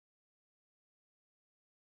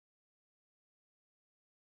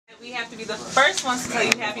We have to be the first ones to tell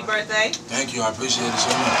you happy birthday. Thank you, I appreciate it so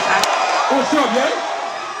much. What's up, man?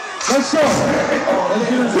 Let's go. Let's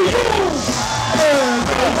get it.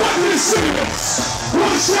 What is this?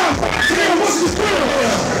 What's up? Yeah, what's the deal?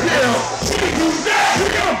 Yeah. Take you back.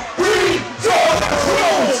 Three, four,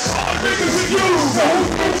 close. All niggas with you.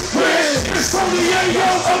 It's only Yayo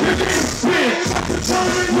up in this bitch.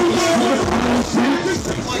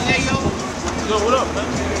 Yo, what up, man?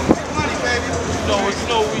 Money, baby. You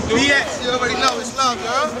know what we do. BX, you already know it's love,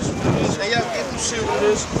 girl. Hey, yo, get them shit with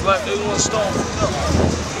this. Like they want stone.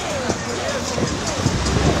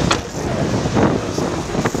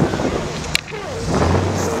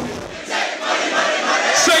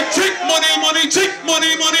 Say, take money, money, take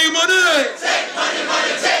money, money, money. Take money,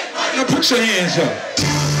 money, take money. Now put your hands up.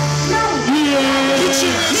 Yeah. Put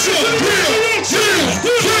your hands up.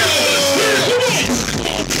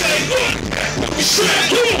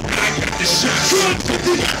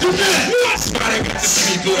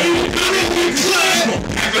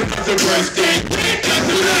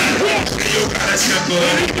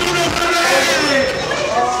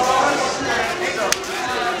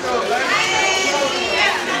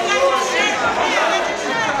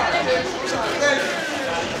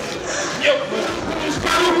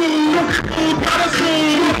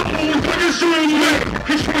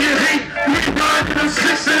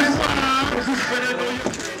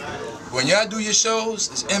 When y'all do your shows,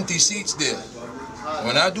 it's empty seats there.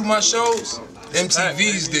 When I do my shows,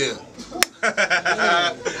 MTV's there.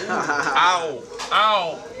 Ow.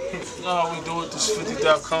 Ow. You know how we do it, this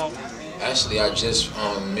 50.com. Actually, I just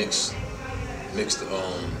mixed the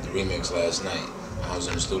remix last night. I was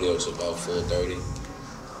in the studio till about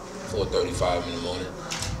 4:35 in the morning.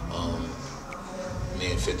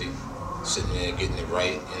 Me and 50 sitting there getting it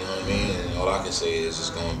right, you know what I mean? And all I can say is it's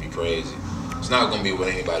gonna be crazy. It's not gonna be what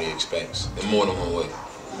anybody expects in more than one way.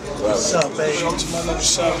 What's up, baby?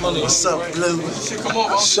 Sha Money. What's up, Blue? Come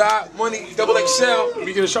on, Sha Money, XXL.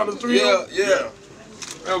 we get a shot of 3. Yeah.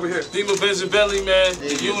 Over here. People, Benz and Bentley, man.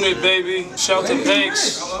 The unit, baby. Shout to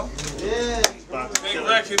Banks. Yeah. Big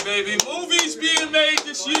record, baby. Movies being made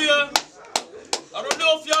this year. I don't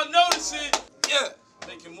know if y'all notice it. Yeah.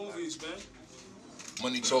 Making movies, man.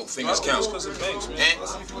 Money talk, fingers count. Because of Banks, man. And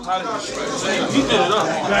You did it up.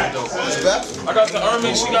 I got the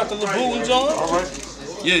Hermes, she got the Laboons on. All right.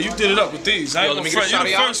 Yeah, you did it up with these. I ain't gonna front. You're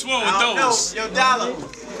the first one with those. Yo, Dollar.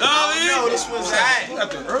 No, this one's that. You got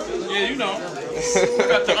the Hermes? Yeah, you know. You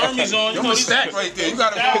got the Hermes on. You know, stack right there. You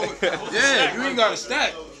gotta go. Yeah, you ain't got a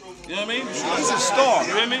stack. You know what I mean? He's a star.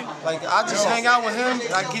 You hear me? Like, I just hang out with him.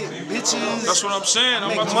 I get bitches. That's what I'm saying. I'm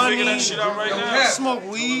Make about to money. figure that shit out right now. Smoke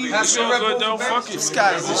weed. It's all good though. Fuck it. This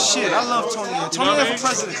guy is the shit. I love Tony. Tony for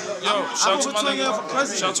president. Yo, shout to my nigga.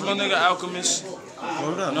 Shout to my nigga Alchemist. You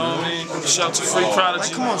know what I mean? Shout to Free Prodigy.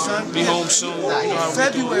 Like, come on, son. Be home soon.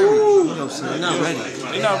 February. You know, son. They're not ready.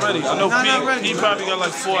 They not ready. I know P probably got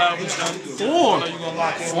like 4 albums done. 4? You gonna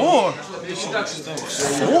lock in? 4? 4?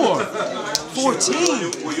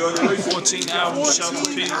 14. 14 albums. Shout to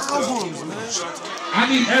P. Albums, man. I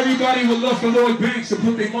need everybody with love for Lloyd Banks to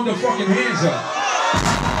put their motherfucking hands up.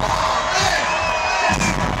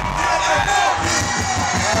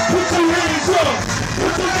 Put your hands up.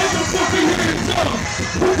 Put your motherfucking hands up.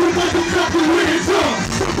 Put your motherfucking hands up.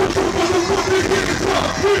 Put your motherfucking hands up.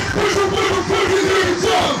 Put your motherfucking hands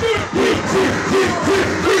up.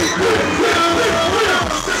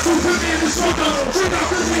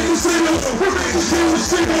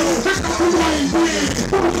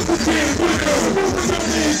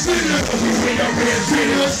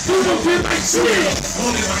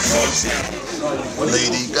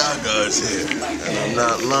 Lady Gaga is here, and I'm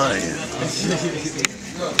not lying.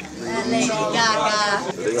 Lady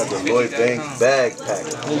Gaga. They got the Lloyd Banks bag pack.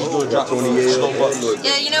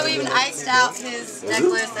 Yeah, you know we even iced out his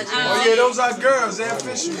necklace. That Oh yeah, those are girls. They're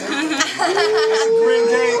official. That's a green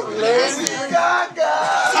game. Lady Gaga.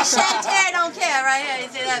 Shantae don't care right here. You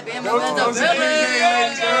see that?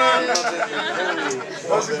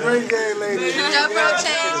 That's a green game, lady. no bro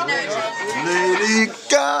change, no change. Lady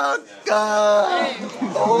Gaga.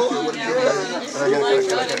 Oh,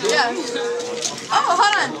 Yeah. Oh,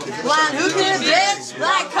 hold on. Blonde who did bitch,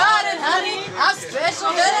 black card and honey. I'm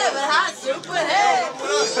special good with hot soup with head.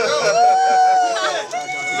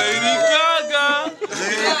 Lady Gaga.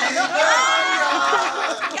 Lady Gaga.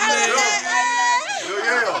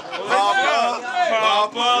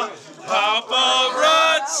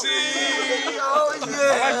 Paparazzi. Oh yeah.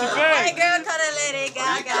 I like the bag. Hey girl, call her Lady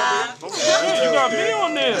Gaga. You got me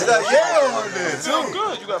on there. You got Yayo on there Feel too.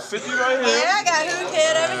 good. You got 50 right here. Yeah, I got Whoo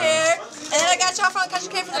Kid over here. And I got y'all from? Because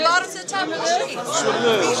you came from the bottom to the top of the street. That's what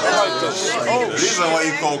it is. I like that. These are what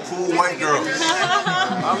you call cool white girls.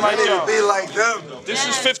 I like y'all. Be like them. This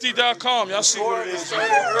is 50.com. Y'all see what it is.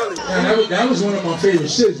 Yeah, that was one of my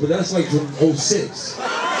favorite shits, but that's like from 06.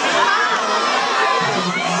 I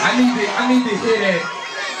need to hear that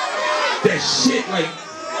shit, like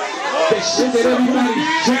that shit that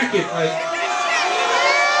everybody's tracking, like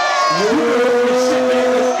the shit that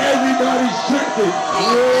everybody's tracking.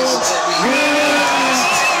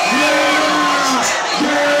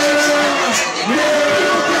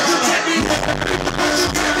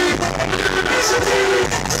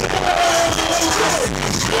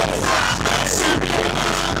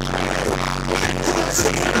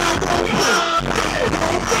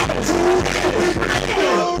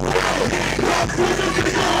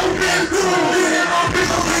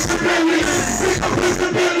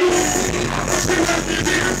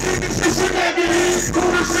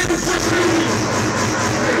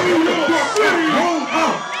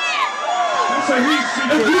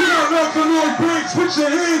 If you got love for Lloyd Banks, put your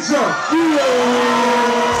hands up.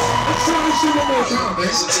 Let's try this shit one more time,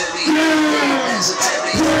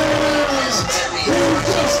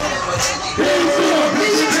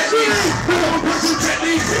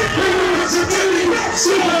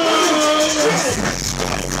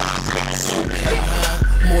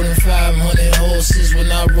 More than 500 horses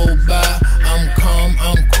when I roll by. I'm calm,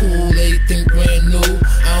 I'm cool, everything brand new.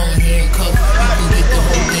 I don't handcuff, you can get the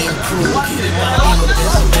whole damn crew. Get in my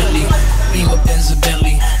Beamer, Benz,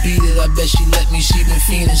 Bentley. Beat it, I bet she let me. She been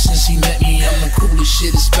fiending since she met me. I'm the coolest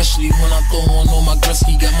shit, especially when I throw on all my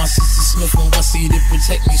Gretzky. Got my sister Smith and Wessie to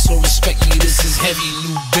protect me, so respect me. This is heavy,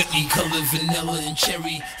 new Bentley, color vanilla and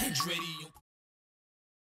cherry. And Dreddy.